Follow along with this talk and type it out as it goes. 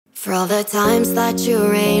For all the times that you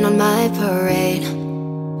rain on my parade,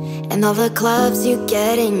 and all the clubs you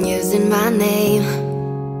get in using my name.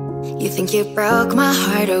 You think you broke my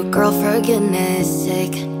heart, oh girl, for goodness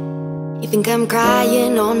sake. You think I'm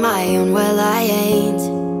crying on my own, well I ain't.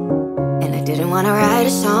 And I didn't wanna write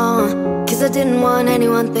a song, cause I didn't want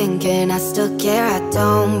anyone thinking I still care, I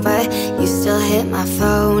don't. But you still hit my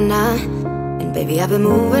phone now, and baby I've been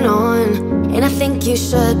moving on. And I think you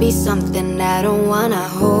should be something I don't wanna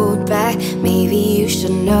hold back. Maybe you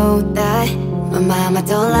should know that my mama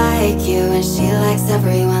don't like you and she likes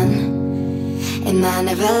everyone. And I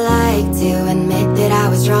never liked to admit that I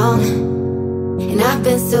was wrong. And I've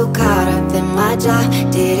been so caught up in my job,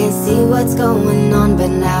 didn't see what's going on, but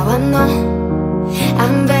now I know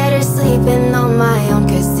I'm better sleeping on my own.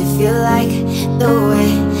 Cause if you like the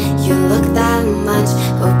way you look that much,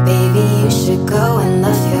 oh baby you should go and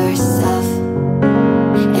love yourself.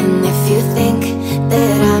 And if you think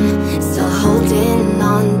that I'm still holding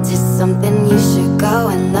on to something, you should go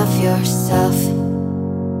and love yourself.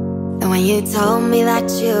 And when you told me that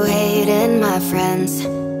you hated my friends,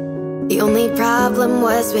 the only problem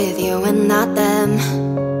was with you and not them.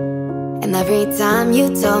 And every time you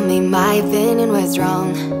told me my opinion was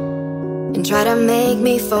wrong, and tried to make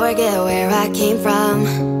me forget where I came from.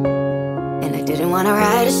 And I didn't wanna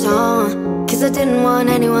write a song, cause I didn't want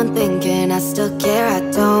anyone thinking I still care, I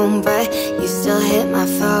don't. But you still hit my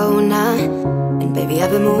phone now, and baby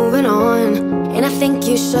I've been moving on. And I think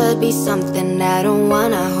you should be something I don't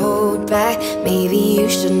wanna hold back. Maybe you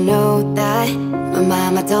should know that my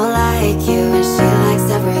mama don't like you and she likes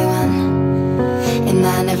everyone. And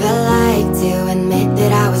I never liked to admit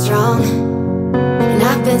that I was wrong. And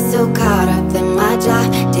I've been so caught up in my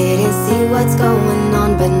job, didn't see what's going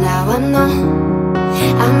on, but now I know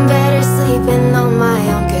I'm better sleeping on my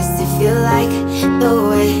own. Cause if you like the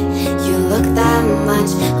way you look that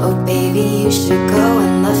much, oh baby you should go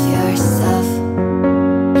and love yourself.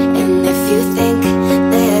 And if you think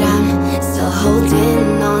that I'm still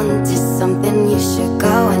holding on to something, you should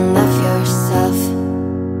go and love yourself.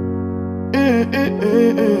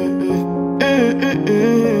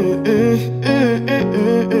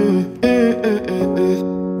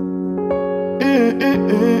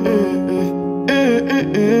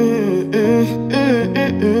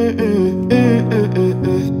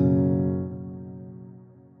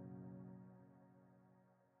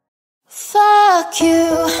 Fuck you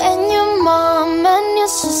and your mom and your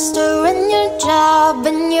sister and your job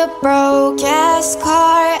and your broke ass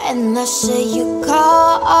car and the shit you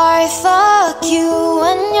call art. Fuck you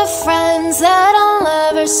and your friends that I'll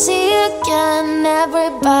never see again.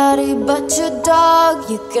 Everybody but your dog,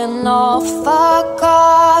 you can all fuck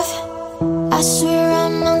off. I swear I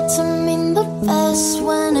meant to mean the best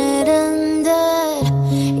when it ended.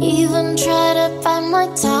 Even tried to bite my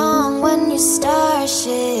tongue when you start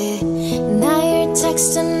shit. Now you're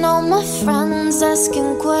texting all my friends,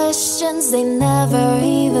 asking questions. They never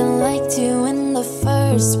even liked you in the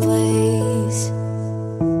first place.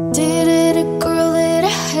 Dated a girl that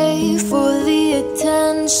I hate for the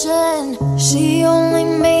attention. She only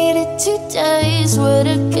made it 2 days with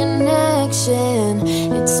a connection.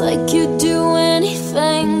 It's like you do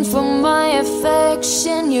anything for my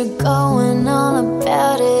affection. You're going all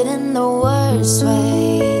about it in the worst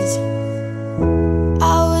ways.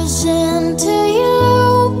 I was into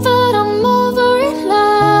you, but I'm over it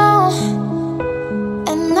now.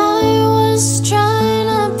 And I was trying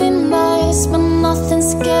to be nice, but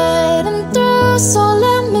nothing's getting through. So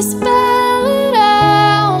let me spell it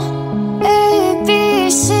out. A, B,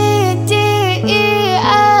 C, D, E,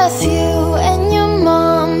 F. You and your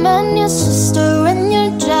mom and your sister and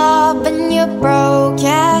your job and your broke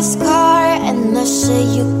ass car and the shit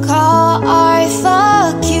you call art.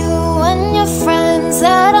 Fuck you and your friends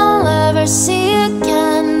that I'll never see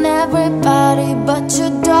again. Everybody but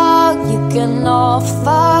your dog, you can all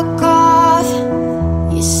fuck off.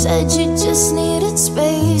 You said you just needed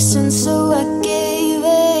space, and so I gave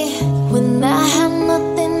it. When I had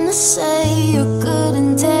nothing to say, you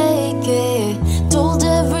couldn't take it. Told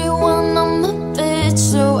everyone I'm a bitch,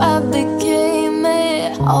 so I became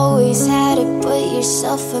it. Always had to put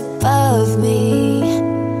yourself above me.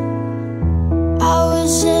 I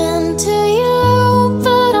was into you,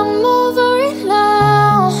 but I'm over it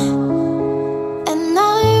now. And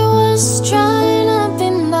I was trying to be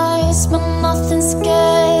nice, but nothing's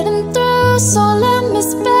getting through. So let me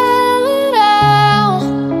spell it out.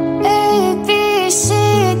 A, B,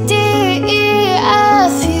 C, D,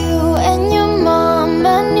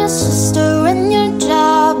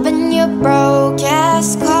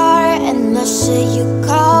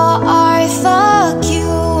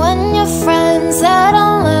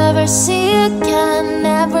 never see again.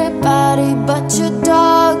 Everybody but your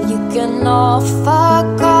dog, you can all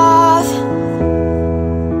fuck off.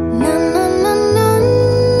 Na na na na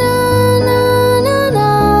na na na na.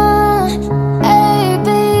 A B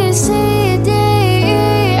C D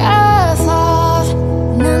E F F.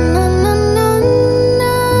 Na na na na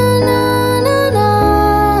na na na na.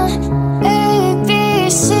 A B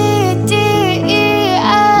C D E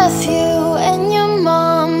F. You and your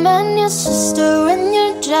mom and your sister and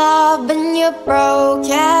your job and your broke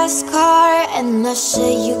ass car and the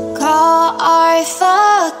shit you call art.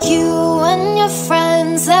 Fuck you and your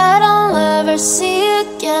friends that I'll never see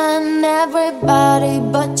again. Everybody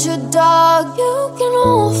but your dog, you can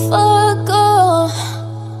all fuck off.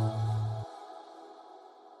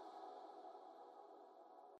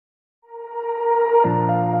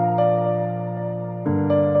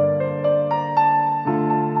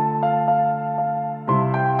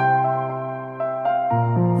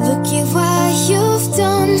 Look at what you've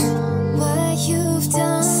done, what you've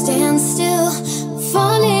done. Stand still,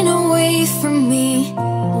 falling away from me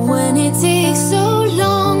when it takes so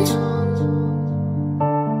long.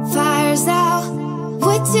 Fire's out,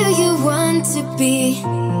 what do you want to be?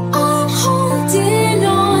 I'm holding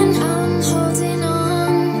on, I'm holding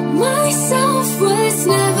on. Myself was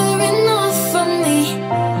never enough for me.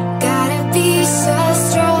 Gotta be so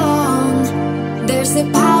strong. There's the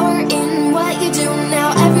power in what you do now.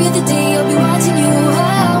 Every other day I'll be watching you.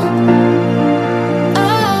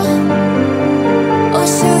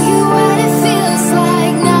 I'll show you what it feels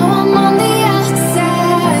like. Now I'm on the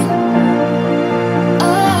outside.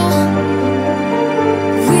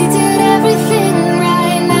 We did everything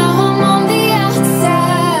right. Now I'm on the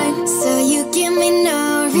outside. So you give me no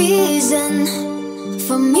reason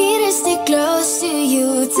for me to stay close to you.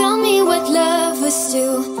 Tell me what love was to.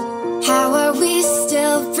 How are we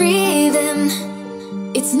still breathing?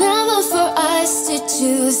 It's never for us to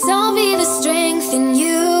choose. I'll be the strength in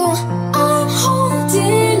you. I'm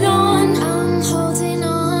holding on, I'm holding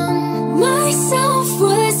on. Myself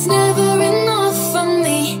was never enough for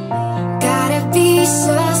me. Gotta be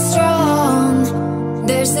so strong.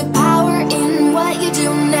 There's the power in what you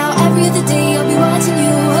do now. Every other day I'll be watching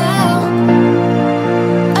you.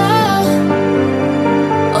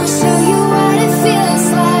 I'll show you what it feels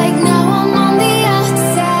like. Now I'm on the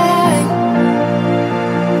outside.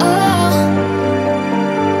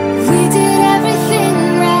 We did everything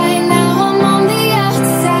right. Now I'm on the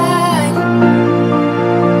outside.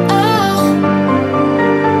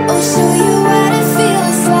 I'll show you what it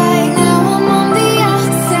feels like. Now I'm on the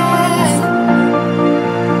outside.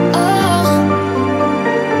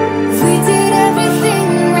 We did everything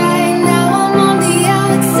right. Now I'm on the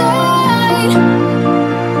outside.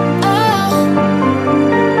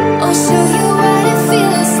 I'll show you what it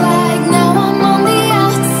feels like. Now I'm on the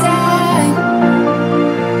outside.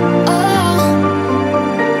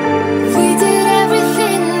 We did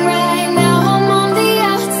everything right. Now I'm on the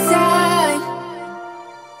outside.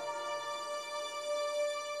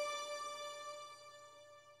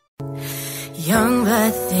 Young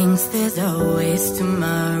blood thinks there's always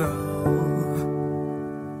tomorrow.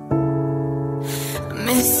 I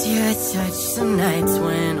miss your touch some nights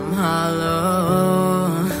when I'm hollow.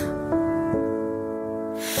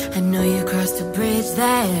 I know you crossed a bridge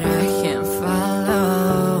that I can't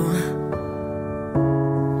follow.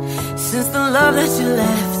 Since the love that you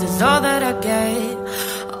left is all that I get,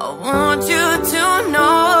 I want you to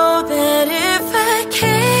know that if I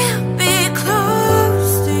can't be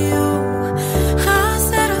close to you, I'll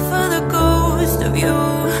settle for the ghost of you.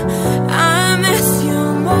 I miss you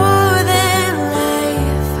more than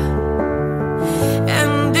life.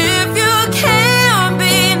 And if you can't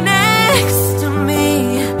be next to me,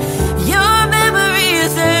 your memory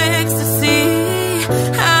is ecstasy.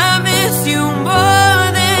 I miss you more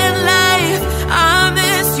than life. I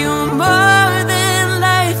miss you more than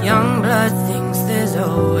life. Young blood thinks there's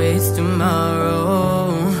always tomorrow.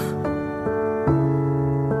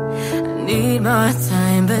 I need more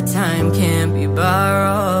time, but time can't be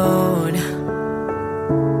borrowed.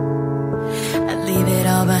 I'd leave it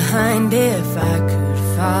all behind if I could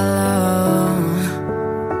follow.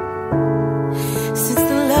 Since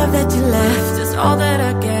the love that you left is all that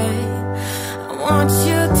I get, I want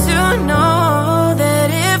you to know that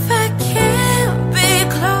if I can't be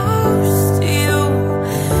close to you,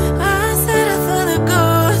 I'll settle for the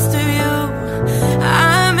ghost of you.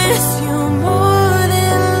 I miss you more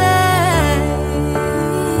than life.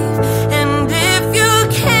 And if you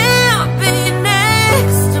can't be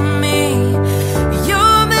next to me,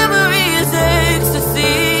 your memory is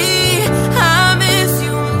ecstasy.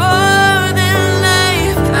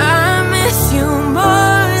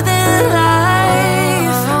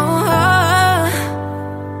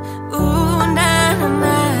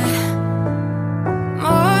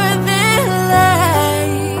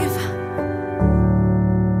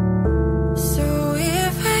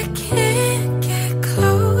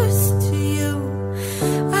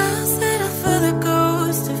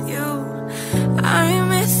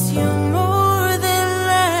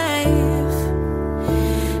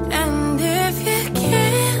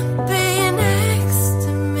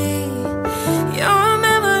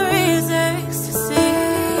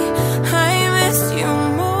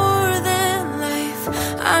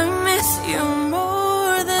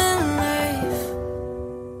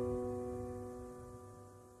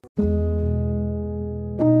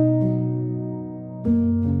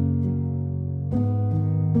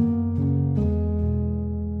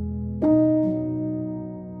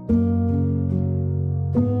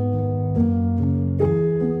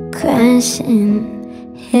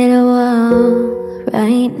 crashing, hit a wall.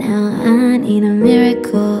 Right now I need a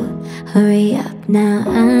miracle. Hurry up now,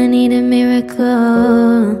 I need a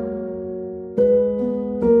miracle.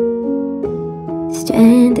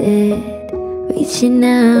 Stranded, reaching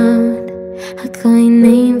out. I call your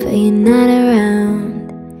name but you're not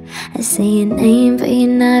around. I say your name but you're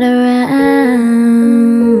not around.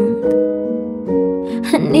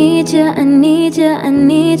 I need you, I need you, I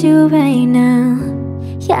need you right now.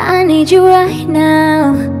 Yeah, I need you right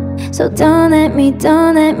now. So don't let me,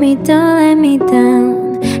 don't let me, don't let me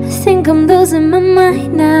down. I think I'm losing my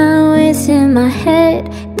mind now. It's in my head,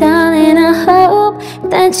 darling, I hope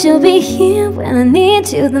that you'll be here when I need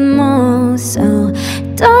you the most. So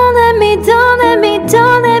don't let me, don't let me,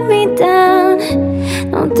 don't let me down.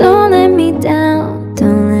 No, don't let me down,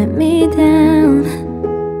 don't let me down.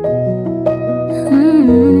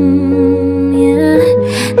 Yeah,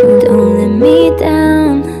 no, don't let me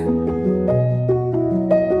down.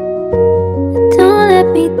 Don't let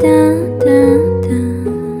me down, down,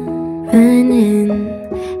 down. Running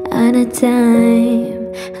out of time.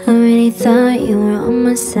 I really thought you were on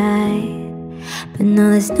my side, but no,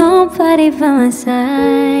 there's nobody by my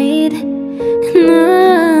side.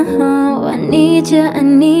 No, I need you, I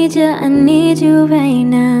need you, I need you right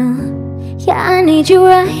now. Yeah, I need you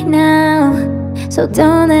right now. So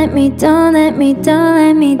don't let me, don't let me, don't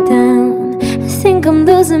let me down. I think I'm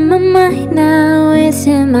losing my mind now. It's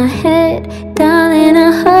in my head, darling,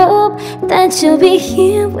 I hope that you'll be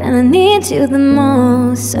here when I need you the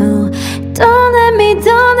most. So don't let me,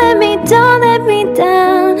 don't let me, don't let me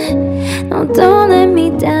down. No, don't let me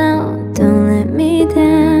down, don't let me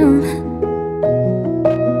down.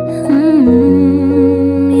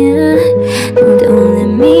 Yeah, no, don't let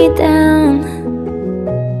me down.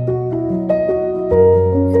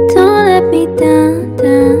 Don't let me down,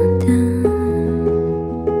 down, down.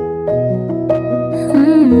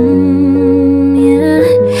 Yeah,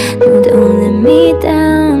 no, don't let me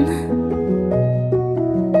down.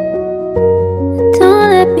 Don't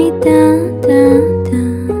let me down, down, down.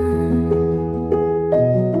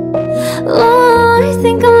 Oh, I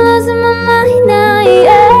think I'm losing my mind now,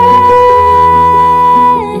 yeah.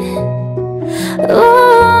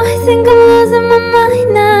 Oh, I think I'm losing my mind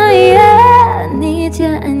now, yeah. I need you,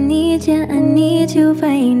 I need you, I need you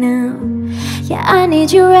right now. Yeah, I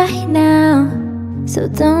need you right now. So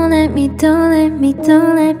don't let me, don't let me,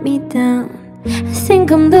 don't let me down. I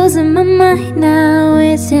think I'm losing my mind now.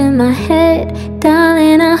 It's in my head,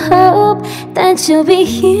 darling, I hope that you'll be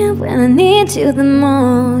here when I need you the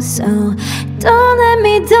most. So don't let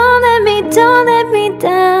me, don't let me, don't let me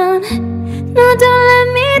down. No, don't let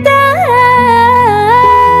me down.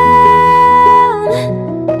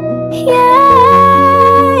 Yeah,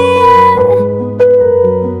 yeah.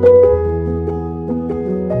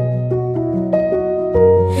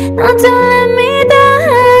 No, don't let me down.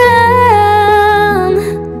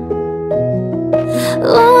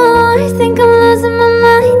 Oh, I think I'm losing my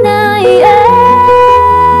mind now, yeah.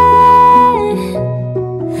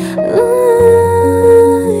 Ooh,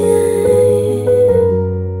 yeah.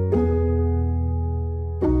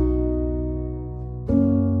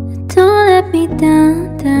 Don't let me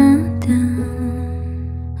down, down, down.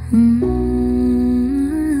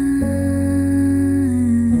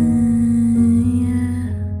 Yeah.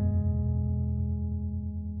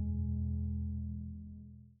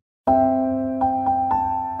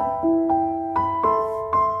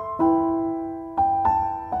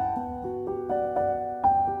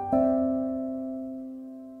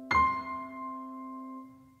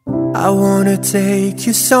 I wanna take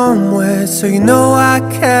you somewhere so you know I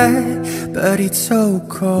care, but it's so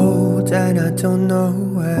cold and I don't know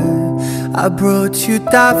where. I brought you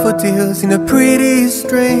daffodils in a pretty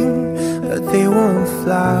string, but they won't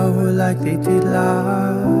flower like they did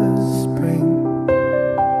last spring.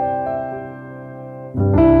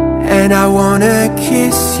 And I wanna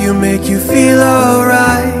kiss you, make you feel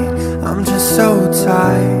alright. I'm just so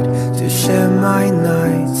tired to share my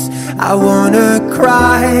nights. I wanna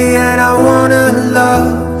cry and I wanna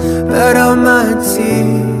love, but all my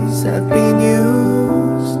tears have been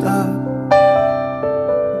used up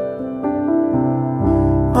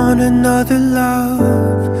on another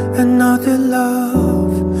love, another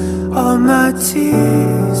love. All my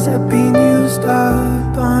tears have been used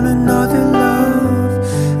up on another love,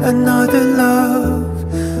 another love.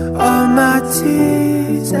 All my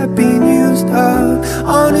tears have been used up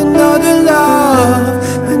on another love,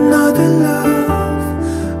 another love.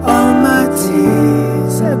 All my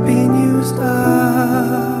tears have been used up.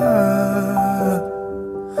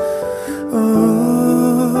 Oh,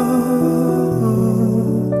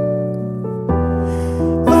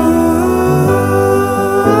 oh,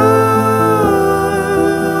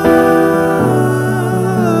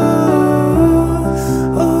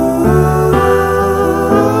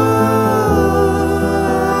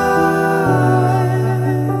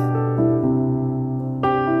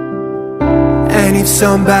 And if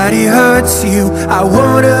somebody hurts you, I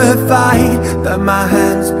wanna fight, but my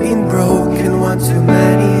hand's been broken one too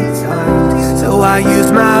many times. So I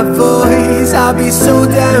use my voice, I'll be so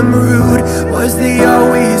damn rude. Words they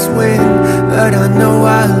always win, but I know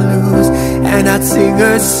I lose. And I'd sing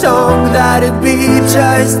a song that'd be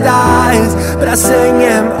just ours, but I sang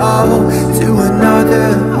them all to another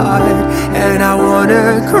heart. And I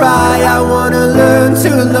wanna cry, I wanna learn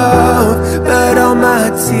to love, but all my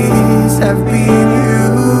tears have been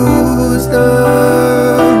used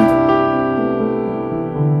up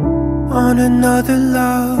on another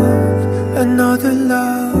love, another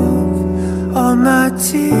love. All my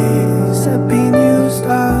tears have been used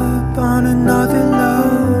up on another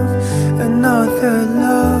love, another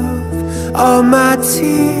love. All my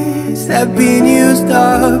tears have been used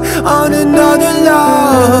up on another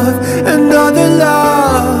love, another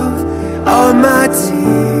love. All my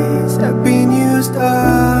tears have been used up.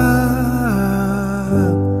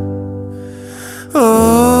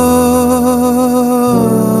 Oh.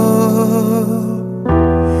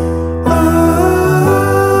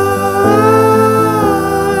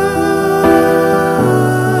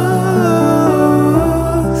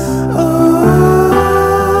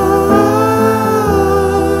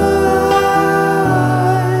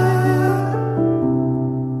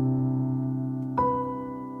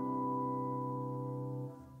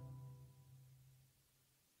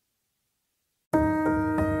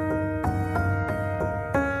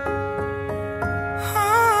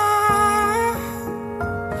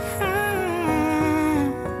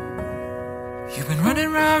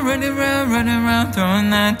 Running around, throwing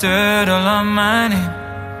that dirt all on my name.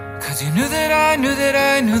 Cause you knew that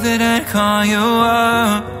I'd call you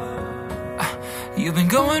up. You've been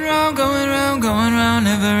going round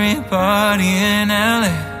every party in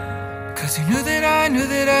LA. Cause you knew that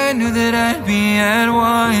I'd be at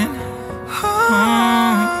one.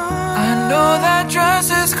 I know that dress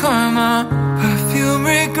is karma, perfume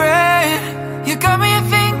regret. You got me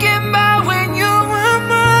thinking about when you were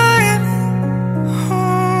mine.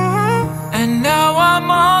 And now I'm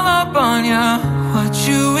all up on ya, what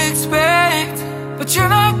you expect? But you're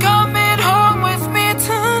not coming home with me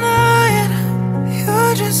tonight.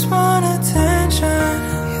 You just want attention,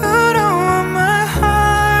 you don't want my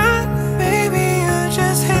heart. Baby, you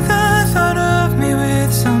just hate the thought of me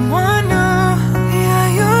with someone new. Yeah,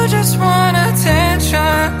 you just want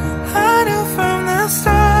attention, I knew from the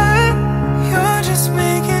start. You're just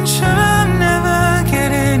making sure I'm never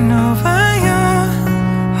getting over you.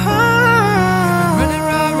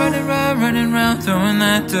 Running round, throwing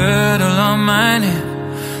that dirt all on my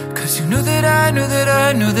name. Cause you knew that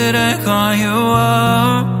I'd call you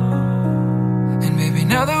up. And baby,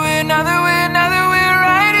 now that we're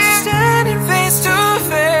right here, standing face to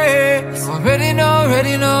face, you already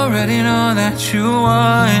know that you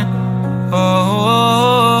want.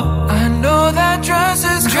 Oh, I know that dress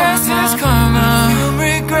is karma, you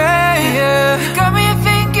regret, yeah. You got me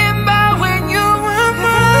thinking about when you were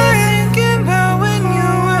mine.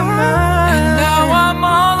 And now I'm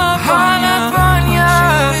all up on ya. What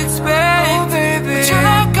you expect? Oh, baby, but you're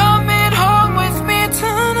not coming home with me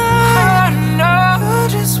tonight. No, you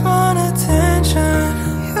just want attention,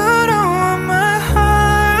 you don't want my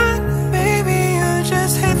heart. Baby, you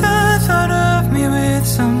just hate the thought of me with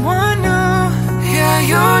someone new. Yeah,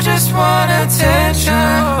 you just want attention,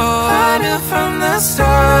 I knew from the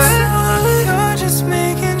start. You're just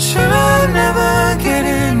making sure I'm never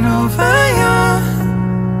getting over you.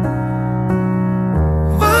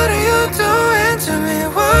 What are you doing to me?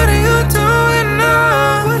 What are you doing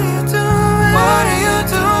now? What are you doing? What are you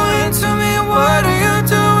doing to me? What are you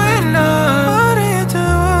doing now? What are you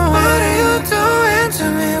doing? What are you doing to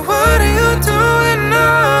me? What are you doing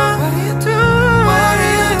now? What are you doing? What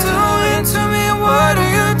are you doing to me? What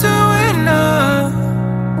are you doing now?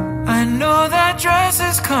 I know that dress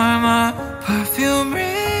is karma, perfume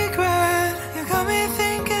regret. You got me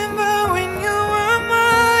thinking about when you were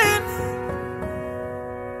mine.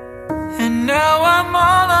 And now I'm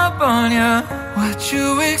all up on ya, what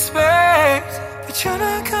you expect? But you're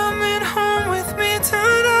not coming home with me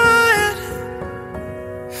tonight.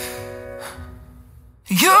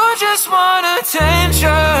 You just want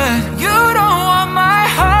attention, you don't want my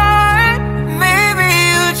heart. Maybe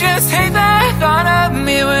you just hate the thought of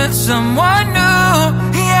me with someone new.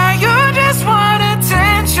 Yeah, you just want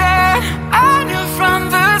attention, I knew from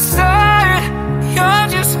the start. You're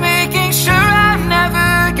just making sure I'm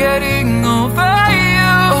never getting over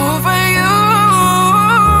you, over you.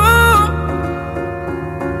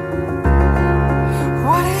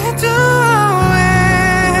 What are you doing?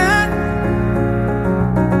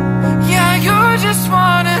 Yeah, you just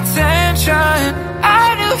want attention,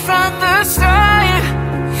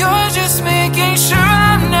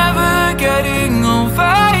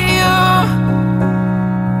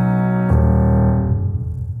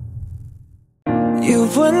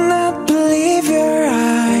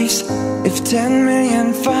 10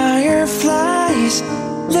 million fireflies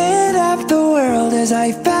lit up the world as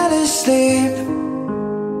I fell asleep.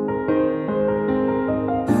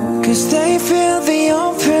 'Cause they fill the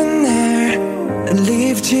open air and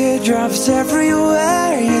leave teardrops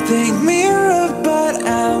everywhere. You think me rude, but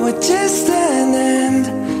I would just stand and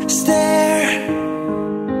stare.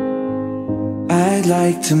 I'd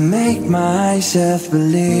like to make myself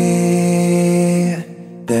believe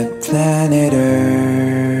that planet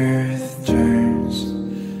Earth turns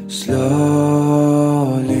slowly.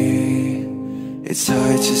 It's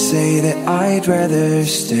hard to say that I'd rather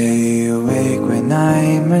stay awake when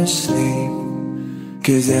I'm asleep,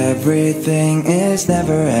 'cause everything is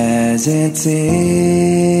never as it seems.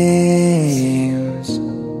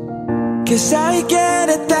 'Cause I get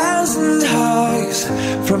 1,000 hugs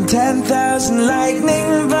from 10,000 lightning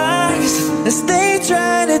bugs as they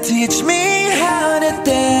try to teach me how to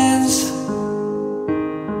dance.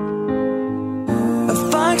 A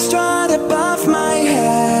foxtrot above my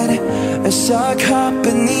head, a sock hop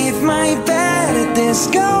beneath my bed, a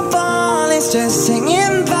disco ball is just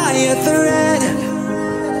singing by a thread.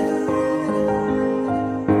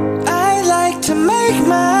 I like to make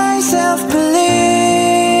myself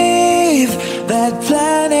believe that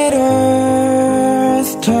planet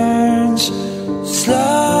Earth turns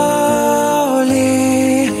slowly.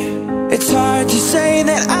 It's hard to say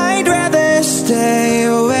that I'd rather stay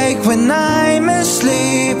awake when I'm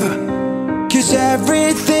asleep, 'cause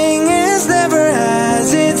everything is never as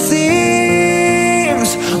it seems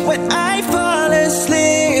when I fall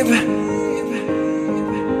asleep.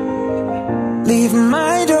 Leave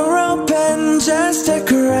my door open just a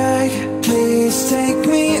crack. Please take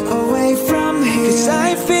me away from here, 'cause I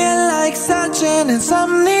feel like such an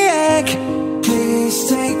insomniac. Please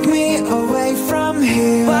take me away from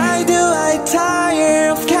here. Why do I tire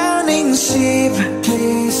of counting sheep?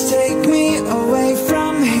 Please take me away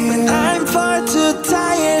from here. But I'm far too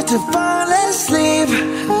tired to fall asleep.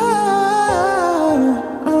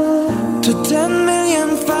 To 10 million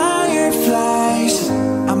fireflies,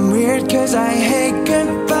 I'm weird 'cause I hate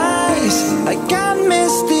goodbyes. I got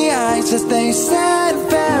misty eyes as they said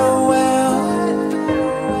farewell,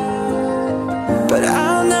 but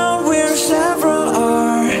I'll know where several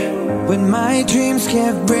are when my dreams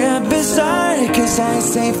get real bizarre. 'Cause I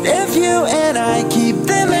saved a few and I keep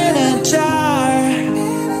them in a jar.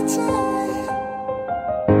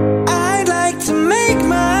 I'd like to make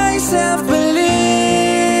myself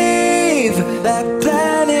believe that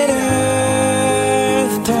planet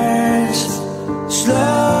Earth turns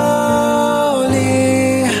slowly.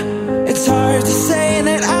 It's hard to say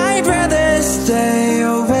that I'd rather stay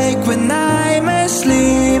awake when I'm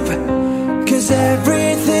asleep, 'cause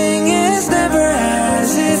everything is never as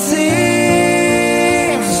it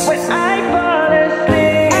seems when I fall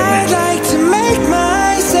asleep. I'd like to make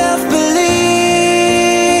myself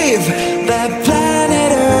believe that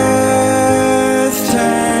planet Earth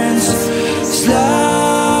turns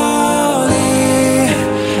slowly.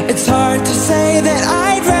 It's hard to say that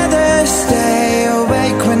I'd rather stay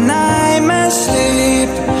awake when I'm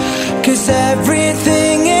asleep, 'cause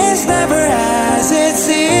everything is never as it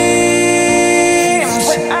seems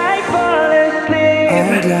when I fall asleep.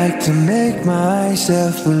 I'd like to make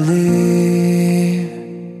myself believe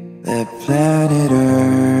that planet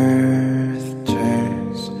Earth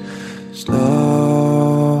turns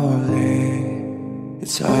slowly.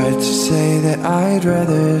 It's hard to say that I'd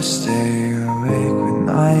rather stay awake when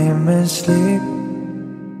I'm asleep,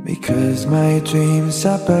 because my dreams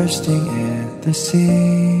are bursting at the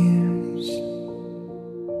seams.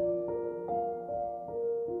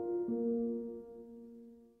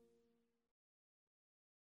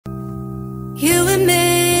 You and me,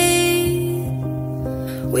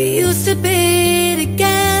 we used to be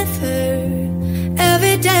together,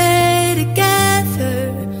 every day together,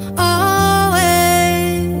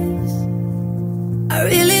 always. I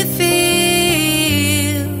really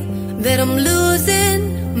feel that I'm losing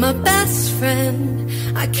my best friend.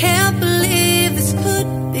 I can't believe this could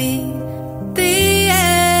be the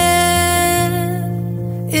end.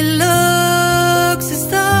 It looks as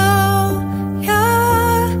though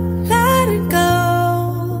you're letting go,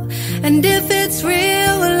 and if it's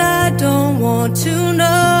real, well, I don't want to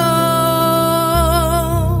know.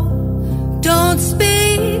 Don't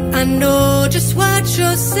speak, I know just what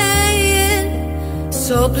you're saying,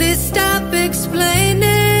 so please stop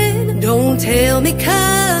explaining. Don't tell me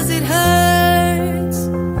 'cause it hurts.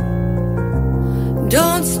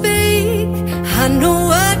 Don't speak, I know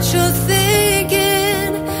what you're thinking.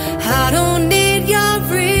 I don't need your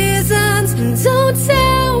reasons. Don't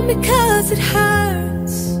tell me 'cause it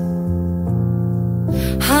hurts.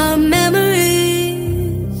 Our memories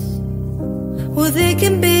they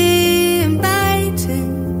can be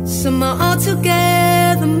inviting, some are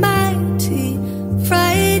altogether mighty,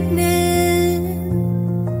 frightening.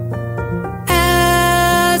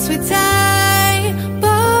 As we die,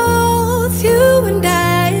 both you and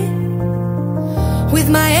I, with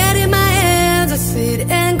my head in my hands I sit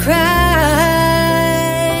and cry.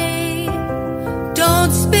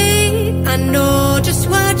 Don't speak, I know just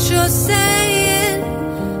what you're saying,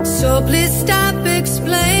 so please stop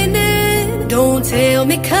explaining. Don't tell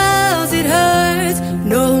me 'cause it hurts.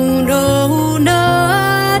 No, no, no.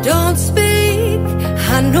 Don't speak,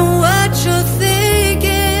 I know what you're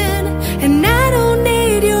thinking, and I don't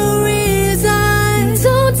need your reasons.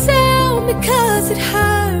 Don't tell me 'cause it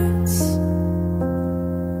hurts.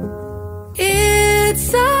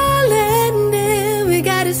 It's all ending, we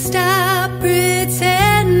gotta stop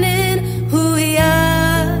pretending who we are.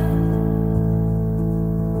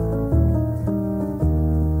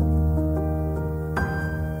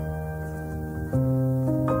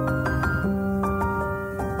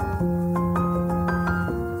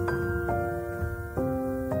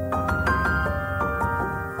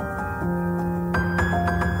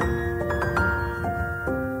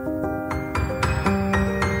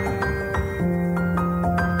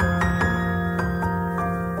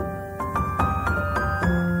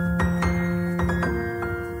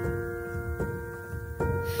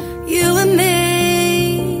 You and me,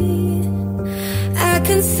 I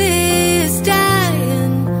can see us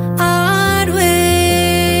dying, aren't we?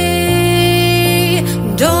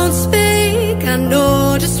 Don't speak, I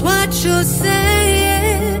know just what you're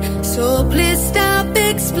saying, so please stop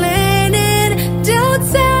explaining. Don't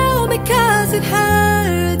tell me 'cause it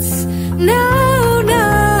hurts. No, no,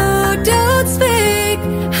 don't speak,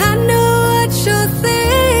 I know what you're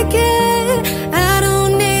thinking, I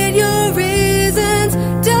don't need your reasons.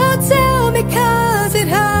 Don't tell me 'cause it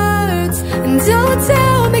hurts, and don't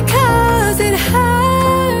tell me 'cause it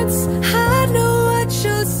hurts. I know what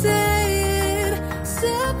you're saying,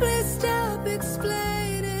 so please stop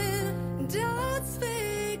explaining. Don't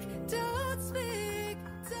speak, don't speak,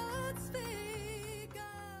 don't speak.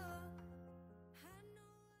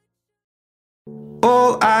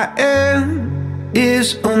 All I am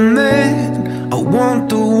is a man. I want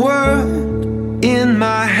the world in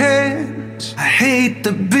my hands. I hate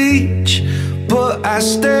the beach, but I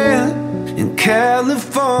stand in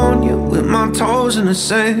California with my toes in the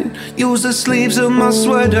sand. Use the sleeves of my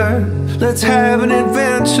sweater, let's have an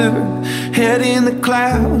adventure. Head in the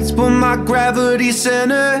clouds, but my gravity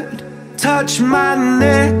centered. Touch my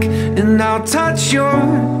neck and I'll touch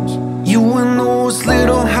yours. You in those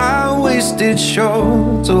little high-waisted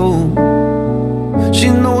shorts. Oh, she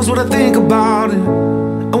knows what I think about it,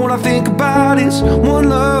 and what I think about is one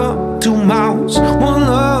love, 2 mouths, one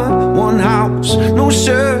love, 1 house. No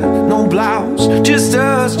shirt, no blouse, just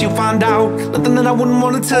us, you'll find out. Nothing that I wouldn't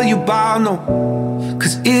want to tell you about, no,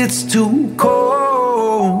 'cause it's too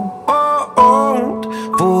cold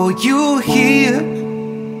for you here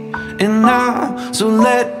and now. So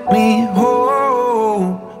let me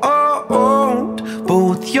hold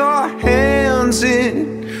both your hands in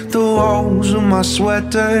the holes of my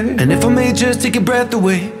sweater. And if I may just take your breath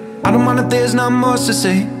away, I don't mind if there's not much to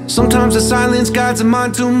say. Sometimes the silence guides the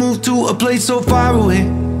mind to move to a place so far away.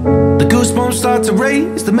 The goosebumps start to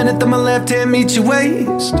raise the minute that my left hand meets your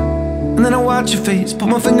waist. And then I watch your face, put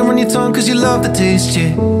my finger on your tongue 'cause you love the taste,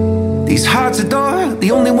 yeah. These hearts adore,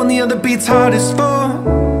 the only one the other beats hardest for.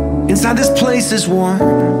 Inside this place is warm,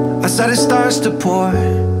 outside it starts to pour.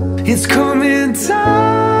 It's coming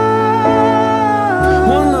time.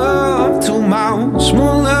 One love, 2 mouths,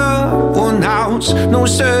 one love, 1 house. No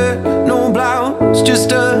shirt, no blouse,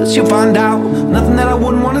 just us, you'll find out. Nothing that I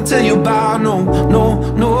wouldn't want to tell you about, no, no,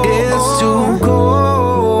 no. It's too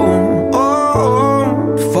cold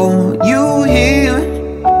for you here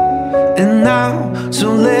and now. So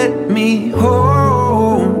let me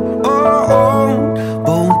hold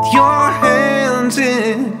both your hands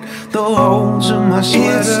in the holes of my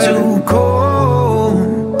sweater. It's too cold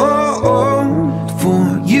for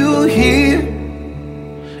you here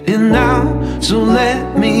and now. So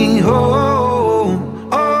let me hold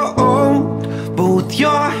both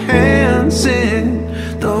your hands in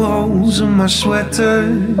the holes of my sweater.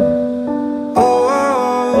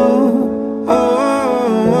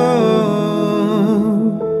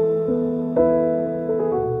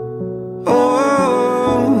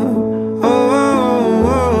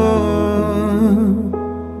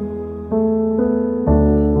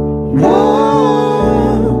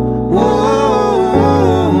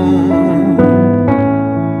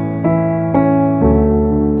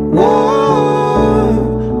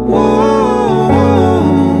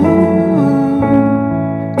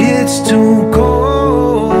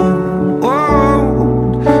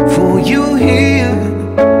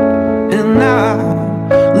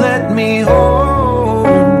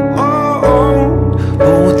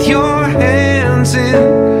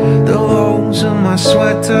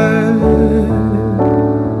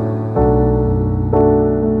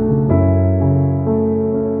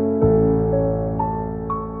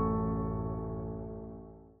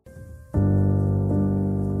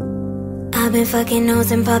 I've been fucking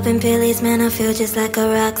hoes and popping pillies, man, I feel just like a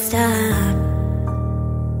rock star.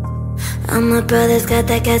 All my brothers got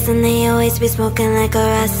that gas and they always be smoking like a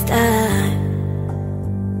Rockstar.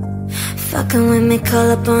 Fucking with me,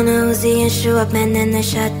 call up on a Uzi and shoot up, man, then the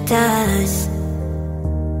shot does.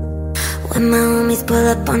 When my homies pull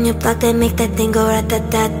up on your block, they make that thing go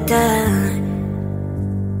rat-ta-ta-ta.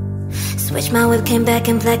 Switch my whip, came back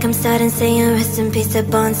in black, I'm starting saying rest in peace to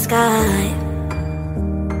Bon Scott.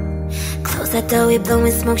 Close that door, we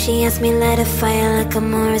blowing smoke, she asked me light a fire like a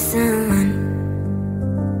Morrison.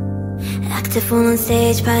 Act a fool on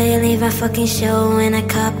stage, probably leave our fucking show in a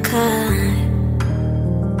cop car.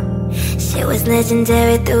 Shit was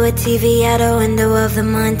legendary, through a TV out a window of the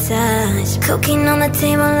montage. Cocaine on the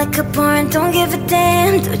table, liquor pouring, don't give a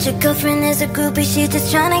damn. Thought your girlfriend is a groupie, she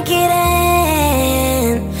just tryna get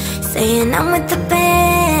in. Saying I'm with the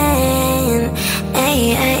band,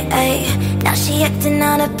 ayy, ayy, ayy. Now she acting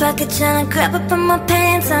out of pocket, tryna grab up on my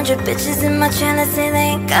pants. 100 bitches in my trailer say they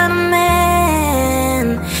ain't got a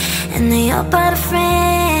man, and they all bought a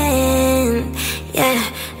friend, yeah,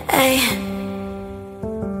 ayy.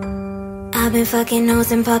 I've been fucking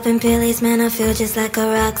hoes and popping pillies, man, I feel just like a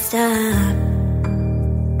rock star.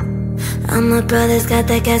 All my brothers got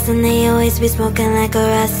that gas and they always be smoking like a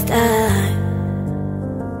Rockstar.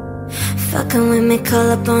 Fucking with me, call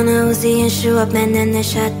up on a Uzi and shoot up, man, then the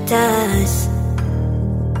shot does.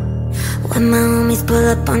 When my homies pull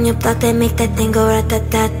up on your block, they make that thing go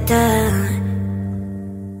rat-ta-ta-ta.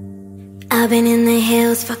 I've been in the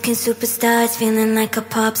hills, fucking superstars, feeling like a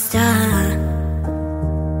pop star.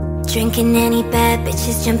 Drinking any bad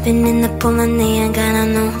bitches, jumping in the pool and they ain't got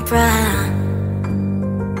on no bra.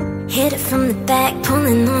 Hit it from the back,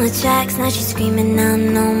 pulling on the tracks, now she screaming out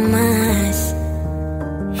no mas.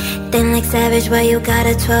 Then like Savage, why you got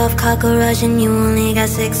a 12-car garage and you only got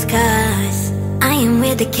 6 cars? I am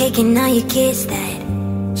with the cake and now you kiss that.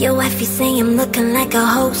 Your wifey say I'm looking like a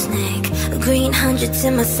whole snack. A green hundreds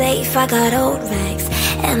in my safe, I got old rags.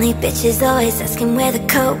 And these bitches always asking where the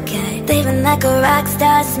coke at. Living like a rock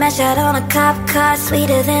star, smash out on a cop car.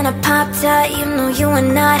 Sweeter than a Pop-Tart, you know you are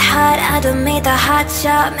not hot. I done made the hot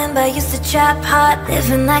shot, remember I used to trap hot.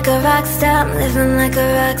 Living like a rock star, living like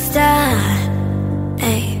a rock star.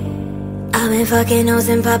 Ay. I've been fucking hoes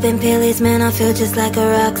and popping pillies, man, I feel just like a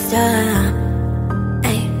rock star.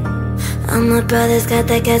 Ay. All my brothers got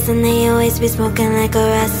that gas and they always be smoking like a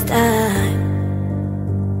Rockstar.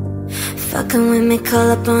 Fucking with me, call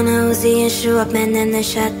up on a Uzi and shoot up, man, then the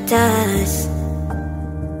shot does.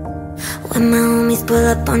 When my homies pull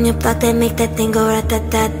up on your block, they make that thing go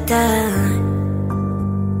rat-ta-ta-ta.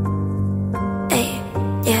 Ay,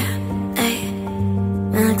 yeah, ay,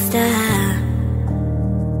 Rockstar.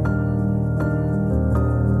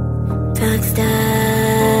 Rockstar.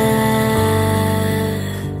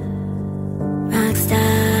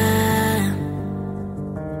 Rockstar.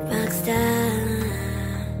 Rockstar.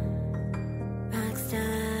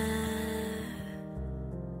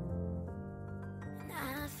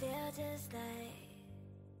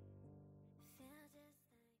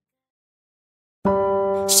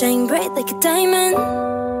 Shine bright like a diamond.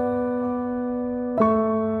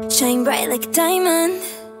 Shine bright like a diamond.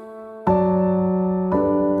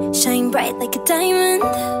 Shine bright like a diamond.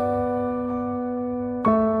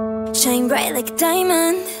 Shine bright like a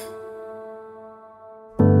diamond.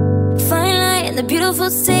 Fine light in the beautiful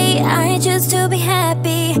sea, I choose to be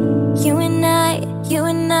happy. You and I,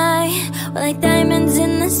 we're like diamonds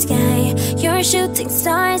in the sky. You're a shooting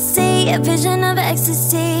star, I see a vision of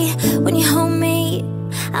ecstasy. When you hold me,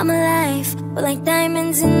 I'm alive, we're like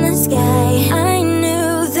diamonds in the sky. I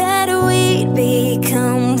knew that we'd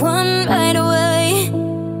become one right away.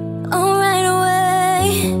 Oh, right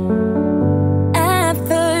away. At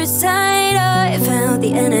first sight, I felt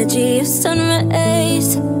the energy of sun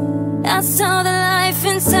rays. I saw the life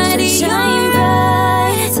inside of you. Shine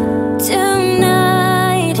bright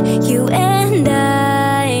tonight, you and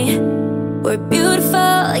I. We're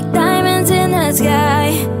beautiful like diamonds in the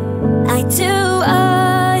sky. I do,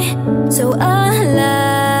 so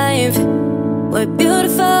alive. We're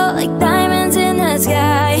beautiful like diamonds in the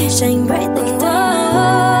sky. Shine bright like a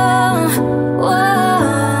diamond.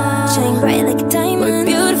 Whoa. Shine bright like a diamond. We're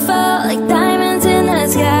beautiful like diamonds in the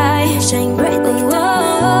sky. Shine bright like a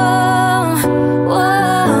diamond.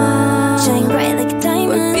 Whoa. Shine bright like a diamond.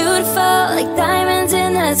 We're beautiful like diamonds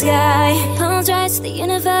in the sky. Palms rise to the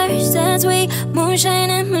universe as we moonshine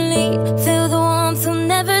and believe. Feel the warmth, we'll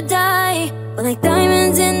never die. We're like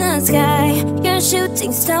diamonds in the sky. You're a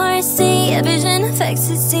shooting star, I see a vision of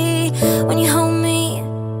ecstasy. When you hold me,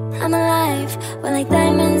 I'm alive. We're like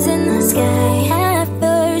diamonds in the sky. At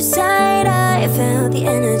first sight, I felt the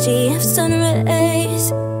energy of sun rays.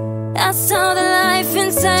 I saw the life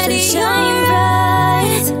inside of you. Shine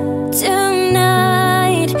bright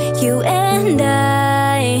tonight. You and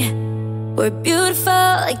I, we're beautiful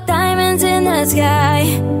like diamonds in the sky.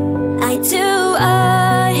 Eye to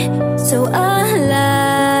eye, so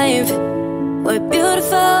alive. We're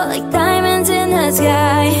beautiful like diamonds in the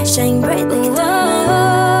sky. Shine bright like a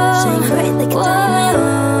diamond. Shine bright like a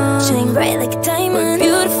diamond. Shine bright like a diamond. We're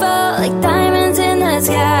beautiful like diamonds in the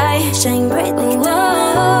sky. Shine bright like a diamond.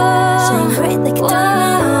 Shine bright like a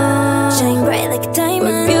diamond. Shine bright like a diamond.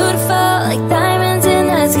 We're beautiful like diamonds in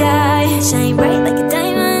the sky. Shine bright like a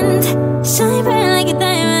diamond. Shine bright like a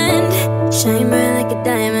diamond. Shine bright like a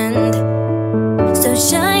diamond. So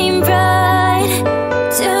shine bright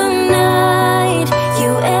tonight.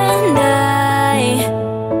 You and I,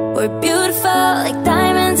 we're beautiful like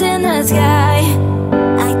diamonds in the sky.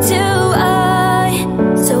 Eye to eye,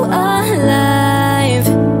 so alive.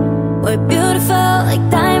 We're beautiful like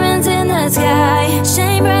diamonds in the sky.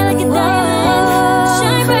 Shine bright like a diamond.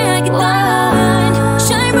 Shine bright like a diamond.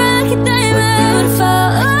 Shine bright like a diamond. We're beautiful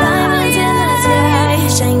like diamonds in the sky.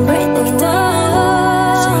 Shine bright like a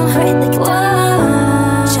diamond. Shine bright like a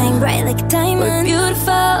diamond. Shine bright like a diamond. We're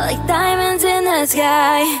beautiful like diamonds in the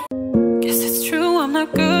sky. Guess it's true, I'm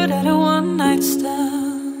not good at a one-night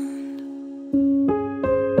stand,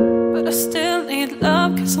 but I still need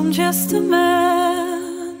love, cause I'm just a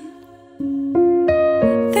man.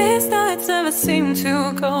 These nights never seem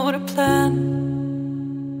to go to plan.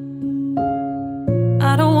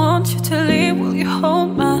 I don't want you to leave, will you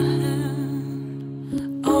hold my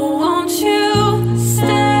hand? Oh, won't you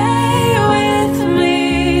stay with me?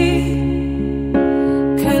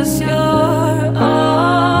 Cause you're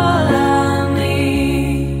all I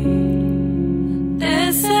need.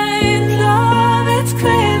 This ain't love, it's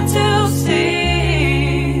clear to see.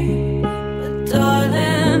 But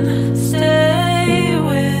darling, stay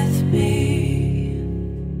with me.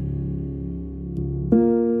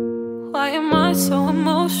 Why am I so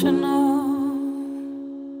emotional?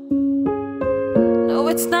 No,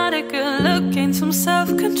 it's not a good look, gain some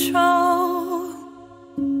self-control.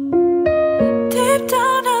 Deep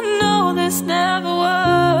down I know this never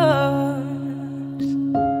works,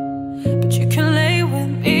 but you can lay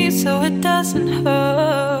with me so it doesn't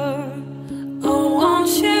hurt. Oh, won't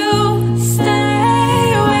you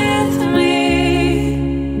stay with me?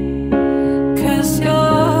 Cause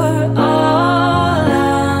you're all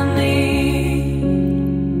I need.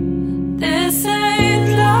 This ain't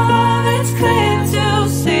love, it's clear to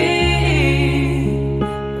see.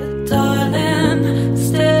 But darling, stay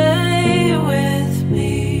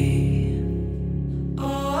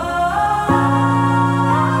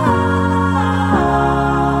with me.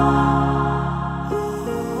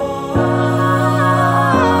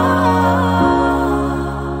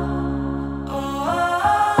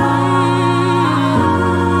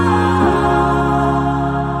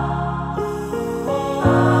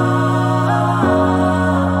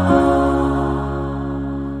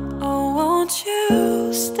 Oh, won't you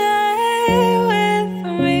stay with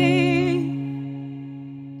me?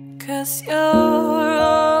 Cause you're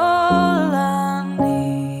all I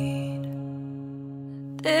need.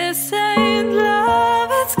 This ain't love,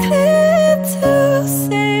 it's clear to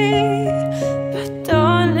see. But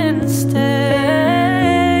darling,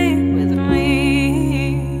 stay with me.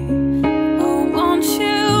 Oh, won't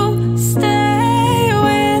you stay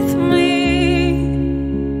with me?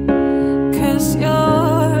 Cause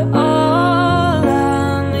you're all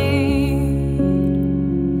I need.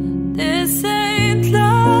 This ain't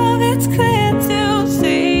love, it's clear to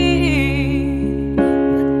see.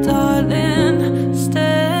 But darling,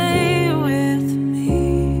 stay with me.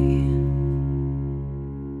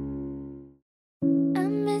 I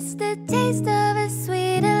miss the taste of a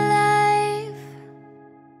sweeter life.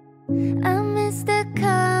 I miss the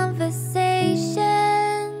conversations.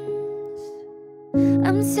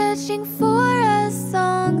 I'm searching for a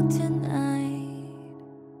song tonight.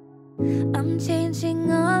 I'm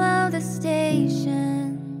changing all of the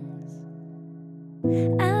stations.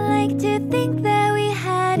 I like to think that we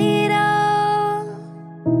had it all.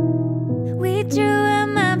 We drew a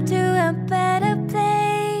map to a better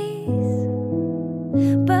place.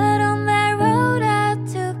 But on that road I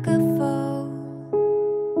took a fall.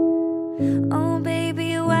 Oh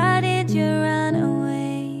baby, why did you run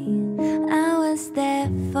away? I was there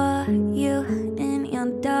for you in your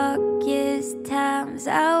darkest times.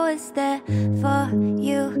 I was there for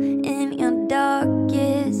you in your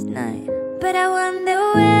darkest night. But I wonder,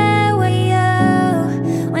 where were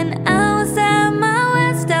you when I was at my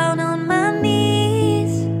worst, down on my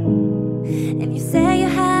knees? And you say you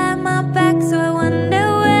had my back, so I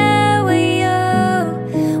wonder, where were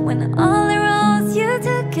you when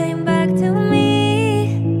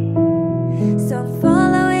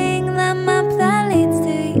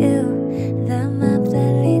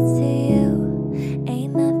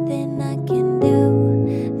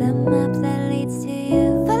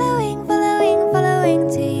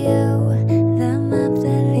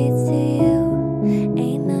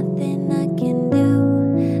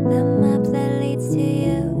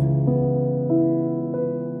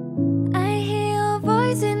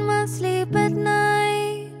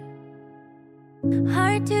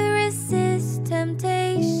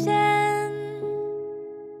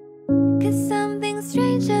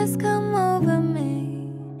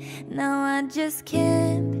Now I just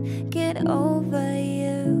can't get over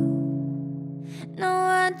you. No,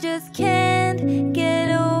 I just can't get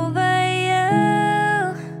over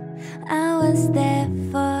you. I was there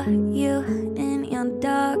for you in your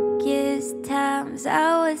darkest times.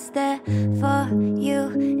 I was there for you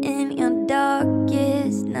in your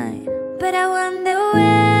darkest night. But I wonder,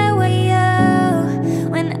 where were you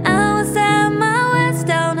when I was at my worst,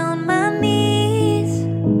 down on my knees?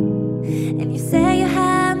 And you say you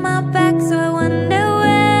had my back, so I wonder,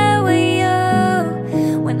 where were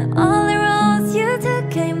you when all the roads you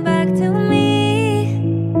took came back to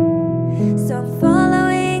me? So I'm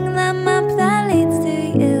following the map that leads to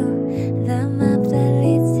you, the map that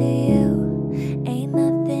leads to you. Ain't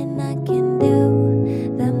nothing I can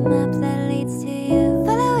do, the map that leads to you.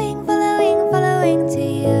 Following, following, following to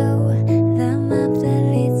you, the map that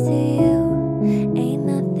leads to you. Ain't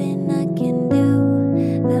nothing I can do,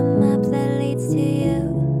 the map that leads to you.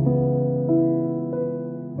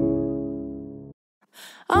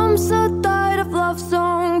 I'm so tired of love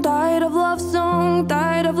song, tired of love song,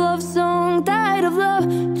 tired of love song, tired of love.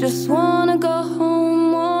 Just wanna go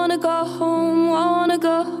home, wanna go home, wanna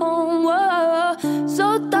go home. Whoa.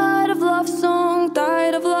 So tired of love song,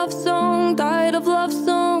 tired of love song, tired of love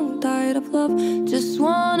song, tired of love. Just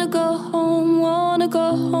wanna go home, wanna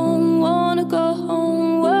go home, wanna go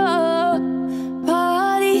home. Whoa.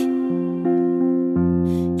 Party,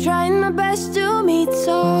 trying my best to meet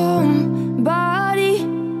somebody,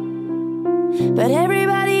 but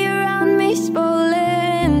everybody around me's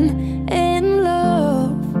falling in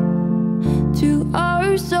love to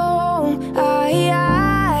our song.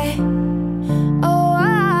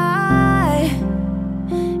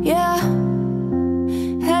 Yeah,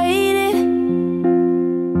 hate it,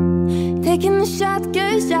 taking the shot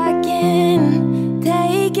 'cause I can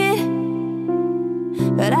take it,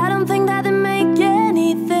 but I don't think that they make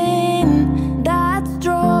anything that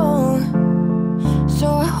strong. So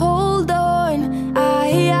I hold on,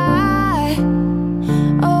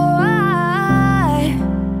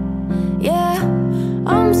 yeah.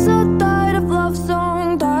 I'm so tired of love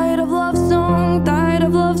song, tired of love song, tired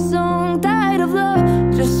of love song, tired of love.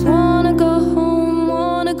 Just wanna go home,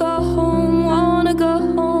 wanna go home, wanna go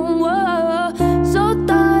home. Whoa. So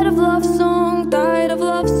tired of love song, tired of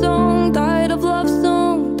love song, tired of love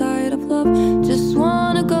song, tired of love. Just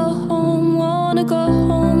wanna go home, wanna go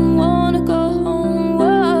home, wanna go home.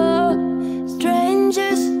 Whoa.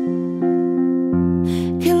 Strangers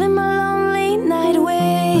killing my lonely night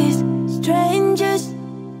ways, strangers.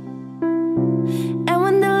 And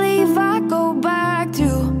when they leave, I go back to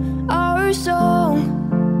our song.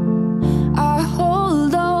 I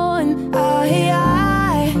hold on,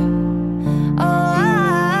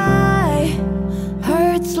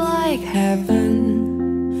 hurts like heaven,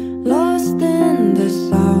 lost in the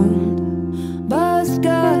sound.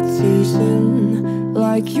 Buzzcut season,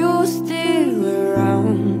 like you're still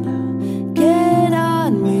around. Get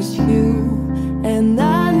on, miss you, and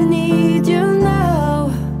I need you now.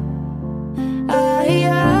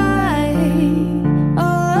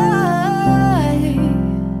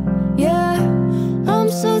 Yeah. I'm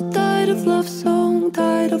so tired of love song,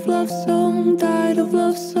 tired of love song, tired of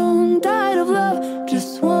love song, tired of love.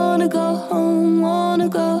 Just wanna go home, wanna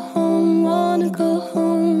go home, wanna go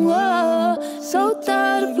home. Whoa. So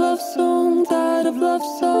tired of love song, tired of love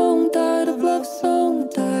song, tired of love song,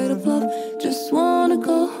 tired of love. Just wanna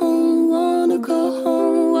go home, wanna go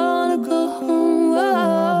home, wanna go home.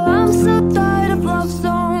 Whoa. I'm so tired of love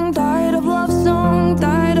song, tired of love song,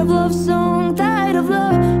 tired of love song, tired of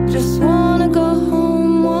love. Just wanna go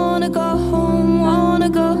home, wanna go home, wanna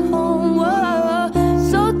go home. Whoa.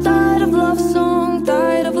 So tired of love song,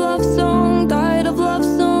 tired of love song, tired of love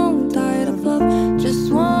song, tired of love.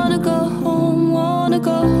 Just wanna go home, wanna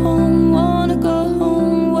go home, wanna go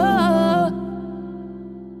home. Whoa.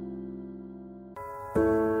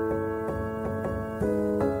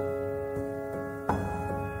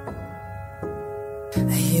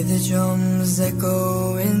 I hear the drums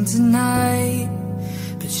echoing tonight,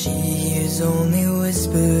 but she hears only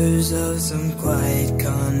whispers of some quiet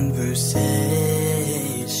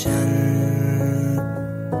conversation.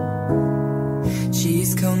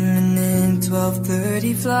 She's coming in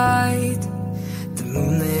 12:30 flight. The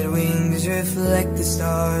moonlit wings reflect the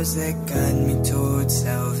stars that guide me towards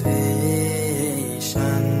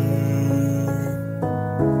salvation.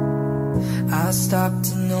 I stopped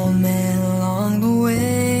an old man along the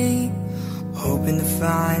way, hoping to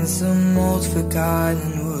find some old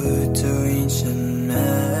forgotten words or ancient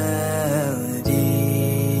melodies.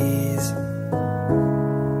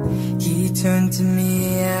 He turned to me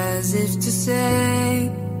as if to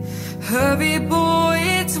say, hurry boy,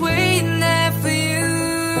 it's waiting there for you.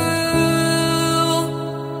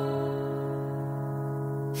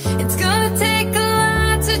 It's gonna take a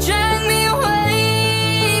lot to drag me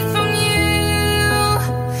away from you.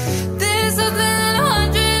 There's nothing that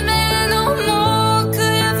 100 men or more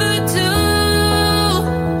could ever do.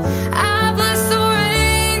 I bless the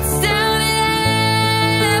rains down in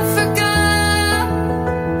Africa.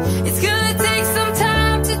 It's gonna take some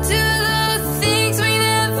time to do the things we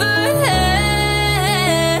never had.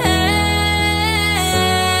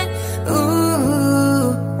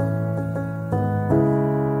 Ooh.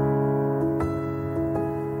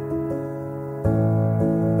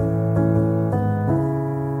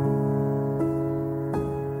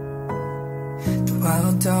 The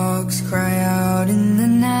wild dogs cry out in the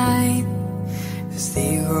night as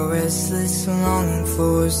they grow restless, longing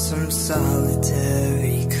for some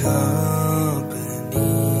solitary company.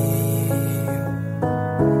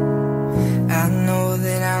 I know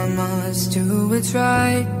that I must do what's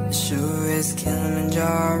right, sure as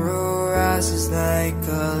Kilimanjaro rises like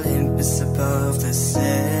Olympus above the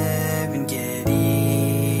Serengeti.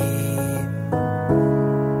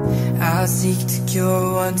 I seek to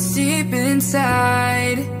cure what's deep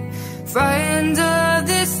inside, right under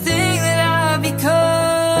this thing that I've become.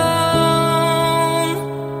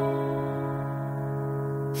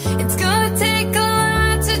 It's gonna take a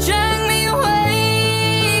lot to drag me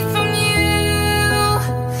away from you.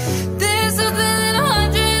 There's nothing that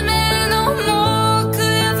 100 men or more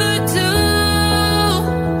could ever do.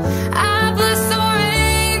 I bless the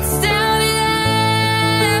rains down in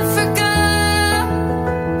Africa.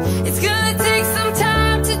 It's gonna take some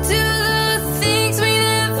time to do the things we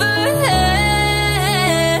never had.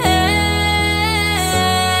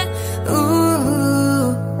 Ooh.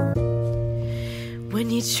 When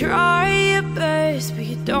you try your best but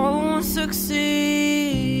you don't succeed,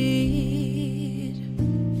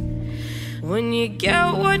 when you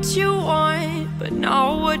get what you want but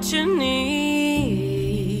not what you need,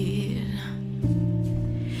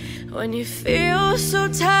 when you feel so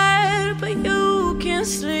tired but you can't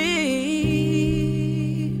sleep,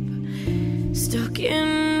 stuck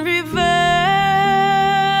in reverse,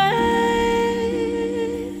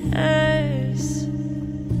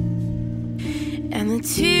 and the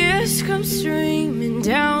tears come streaming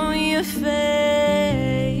down your face.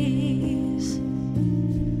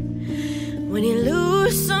 When you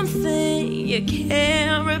lose something you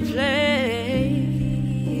can't replace,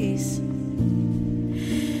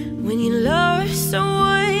 when you love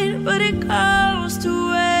someone but it goes to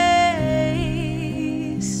waste,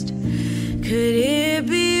 could it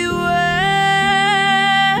be worse?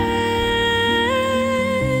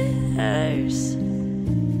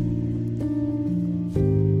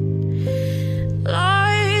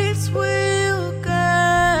 Lights will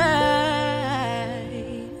guide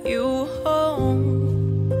you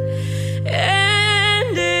home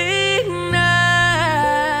and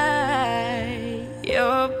ignite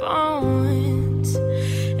your bones,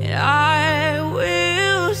 and I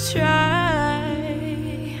will try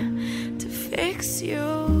to fix you.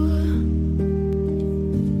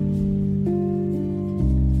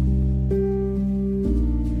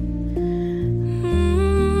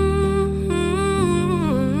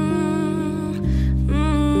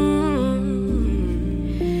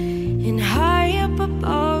 And high up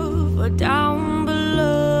above or down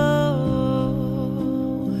below,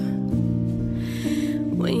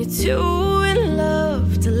 when you're too in love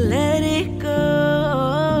to let it go.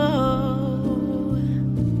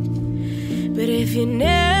 But if you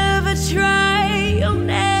never try, you'll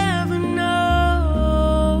never know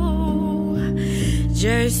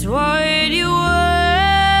just what you worth.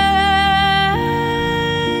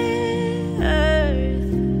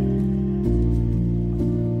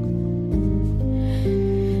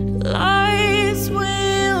 Lights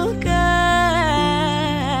will guide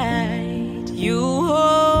you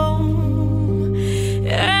home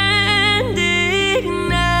and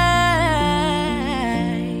ignite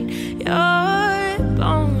your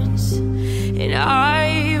bones, and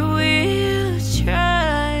I will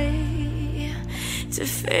try to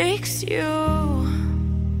fix you.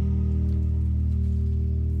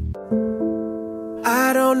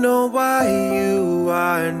 I don't know why you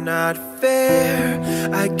are not fair.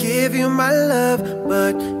 I give you my love,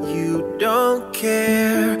 but you don't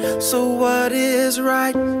care. So what is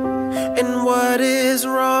right and what is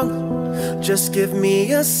wrong? Just give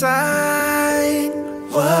me a sign.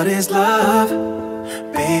 What is love?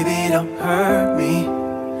 Baby, don't hurt me.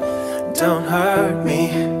 Don't hurt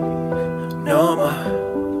me no more.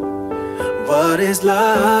 What is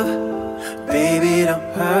love? Baby,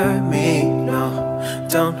 don't hurt me, no.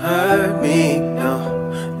 Don't hurt me, no,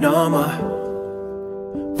 no more.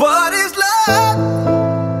 What is love?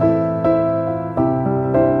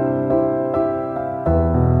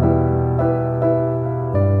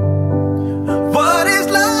 What is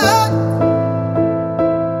love?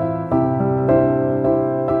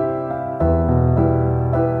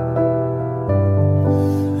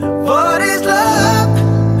 What is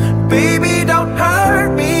love? Baby, don't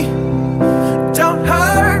hurt me. Don't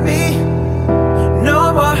hurt me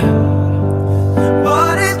no more.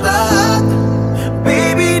 What is love?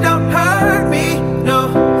 Baby, don't hurt me. No,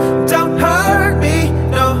 don't hurt me.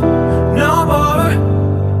 No, no more.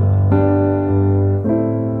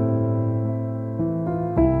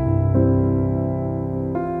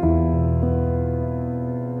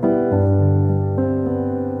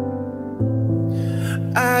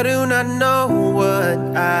 I do not know what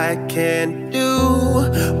I can do.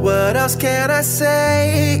 What else can I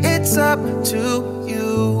say? It's up to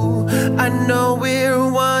you. I know we're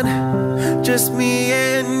one, just me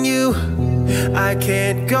and you. I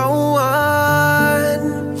can't go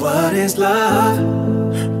on. What is love?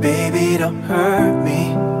 Baby, don't hurt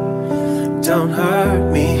me. Don't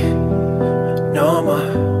hurt me no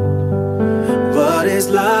more. What is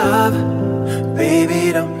love?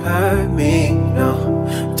 Baby, don't hurt me, no.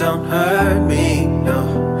 Don't hurt me, no,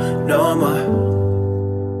 no more.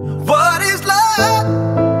 What is love?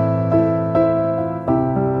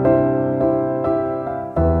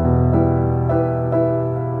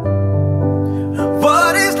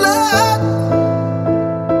 What is love?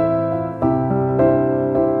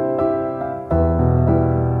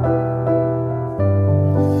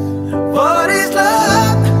 What is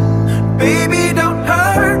love? Baby, don't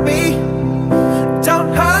hurt me.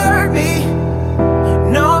 Don't hurt me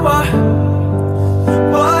no more.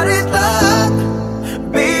 What is love?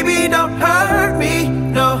 Baby, don't hurt me.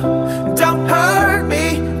 No, don't hurt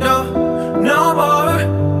me. No, no more.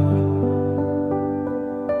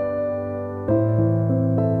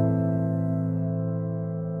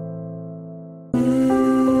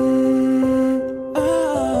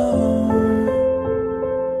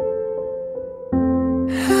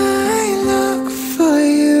 I look for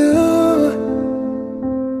you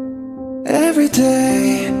every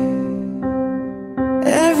day,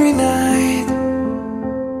 every night.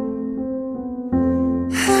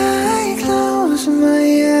 I close my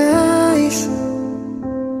eyes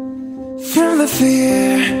from the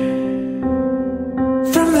fear,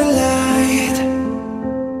 from the light.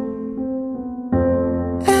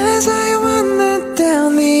 As I wander down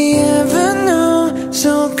the avenue,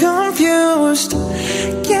 so confused.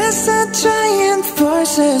 Guess I try and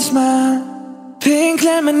force a smile. Pink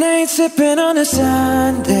lemonade sipping on a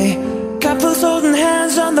Sunday. Couples holding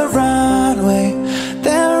hands on the runway.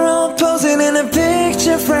 They're all posing in a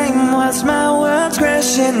picture frame whilst my world's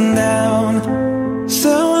crashing down.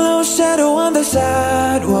 Solo shadow on the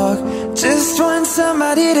sidewalk. Just want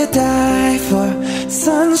somebody to die for.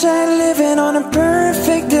 Sunshine living on a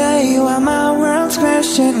perfect day while my world's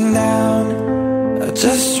crashing down. I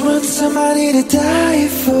just want somebody to die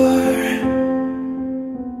for.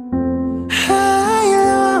 I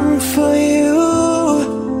long for you.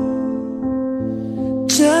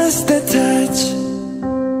 Just the touch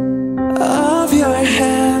of your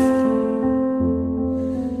hand.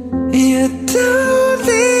 You don't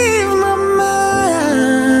leave my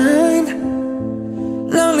mind.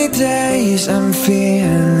 Lonely days I'm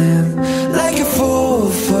feeling like a fool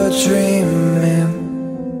for dreaming.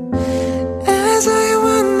 As I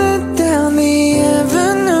wander down the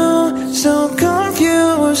avenue, so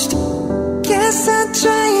confused. Guess I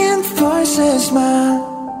try and force a smile.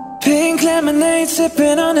 Pink lemonade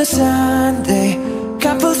sipping on a Sunday.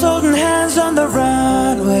 Couples holding hands on the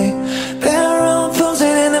runway. They're all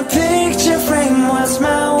posing in a picture frame whilst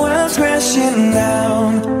my world's crashing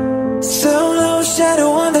down. Solo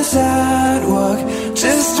shadow on the sidewalk.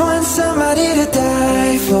 Just want somebody to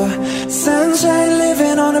die for. Sunshine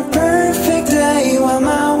living on a perfect day while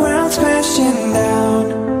my world's crashing down.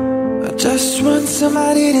 I just want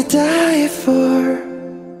somebody to die for.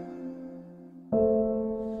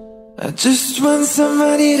 I just want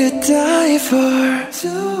somebody to die for.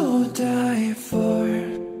 To die for.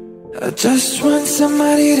 I just want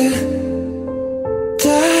somebody to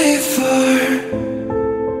die for.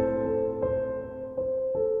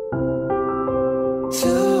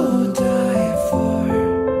 To die for.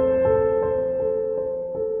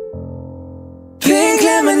 Pink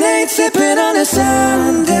lemonade sipping on a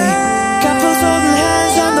Sunday. Couples holding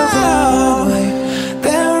hands on the roadway.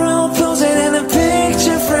 They're all posing in a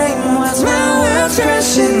picture frame whilst my world's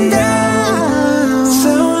crashing down.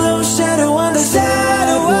 Solo shadow on the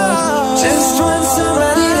sidewalk. Just want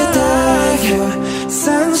somebody to die for.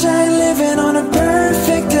 Sunshine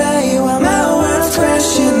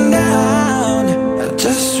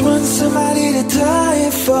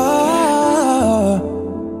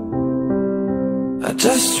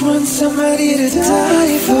somebody to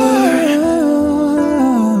die for.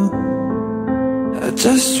 I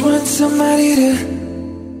just want somebody to.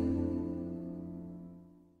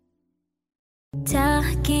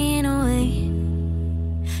 Talking away.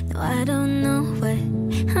 No, I don't know what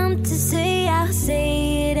I'm to say. I'll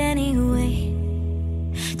say it anyway.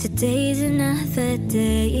 Today's another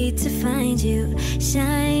day to find you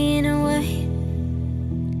shying away.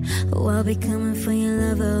 Oh, I'll be coming for your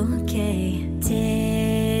love, okay?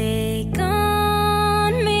 Take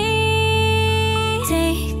on me,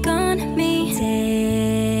 take on me,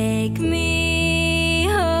 take me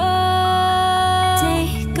home.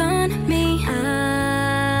 Take on me,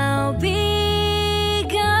 I'll be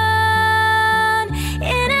gone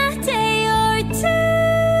in a day or two.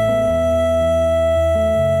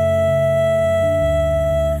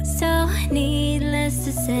 So needless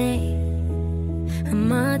to say,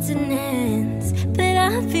 I'm odds and ends, but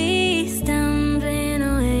I'll be stumbling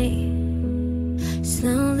away.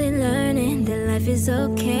 Slowly learning that life is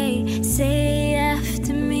okay. Say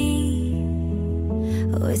after me,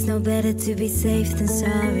 oh, it's no better to be safe than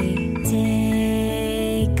sorry.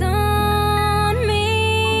 Take on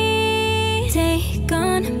me, take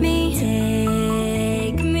on me,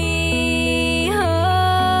 take me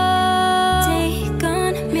home. Take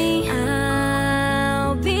on me,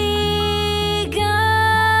 I'll be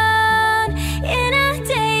gone in a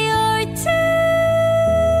day or two.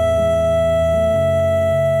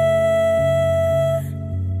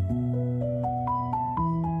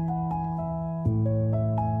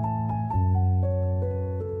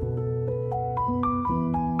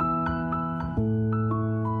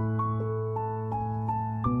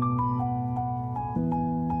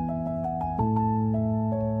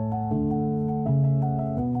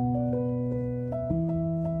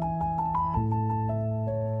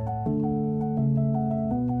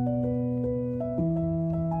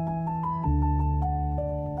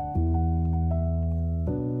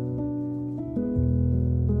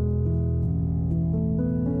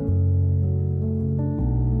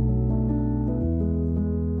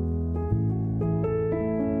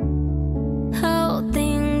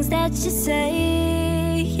 That you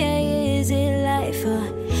say, yeah, is it life or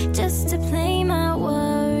just to play my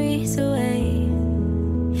worries away?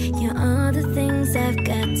 You're all the things I've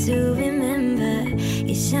got to remember.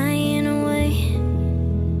 You're shying away.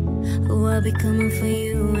 Oh, I'll be coming for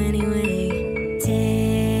you anyway.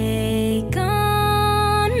 Take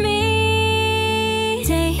on me,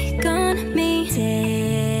 take on me,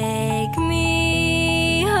 take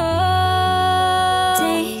me home.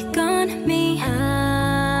 Take on me,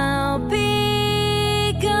 I'll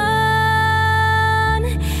be gone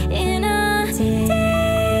in a day.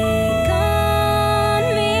 Take on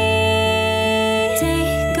me,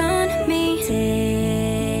 take on me,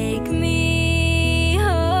 take me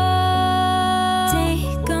home.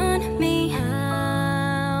 Take on me,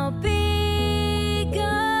 I'll be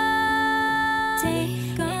gone.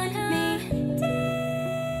 Take on me.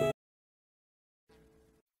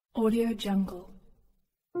 Audio Jungle.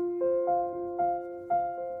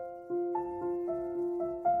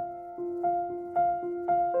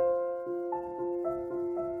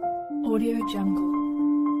 Audio Jungle.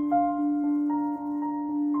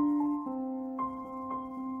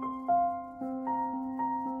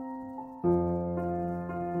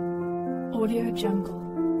 Audio Jungle.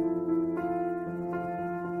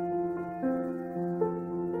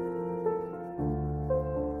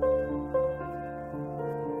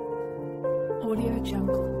 Audio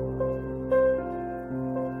Jungle.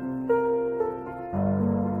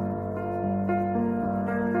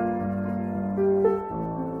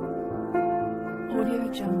 Audio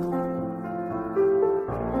Jungle.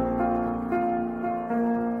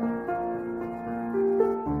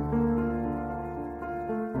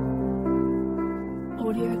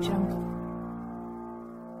 Audio Jungle.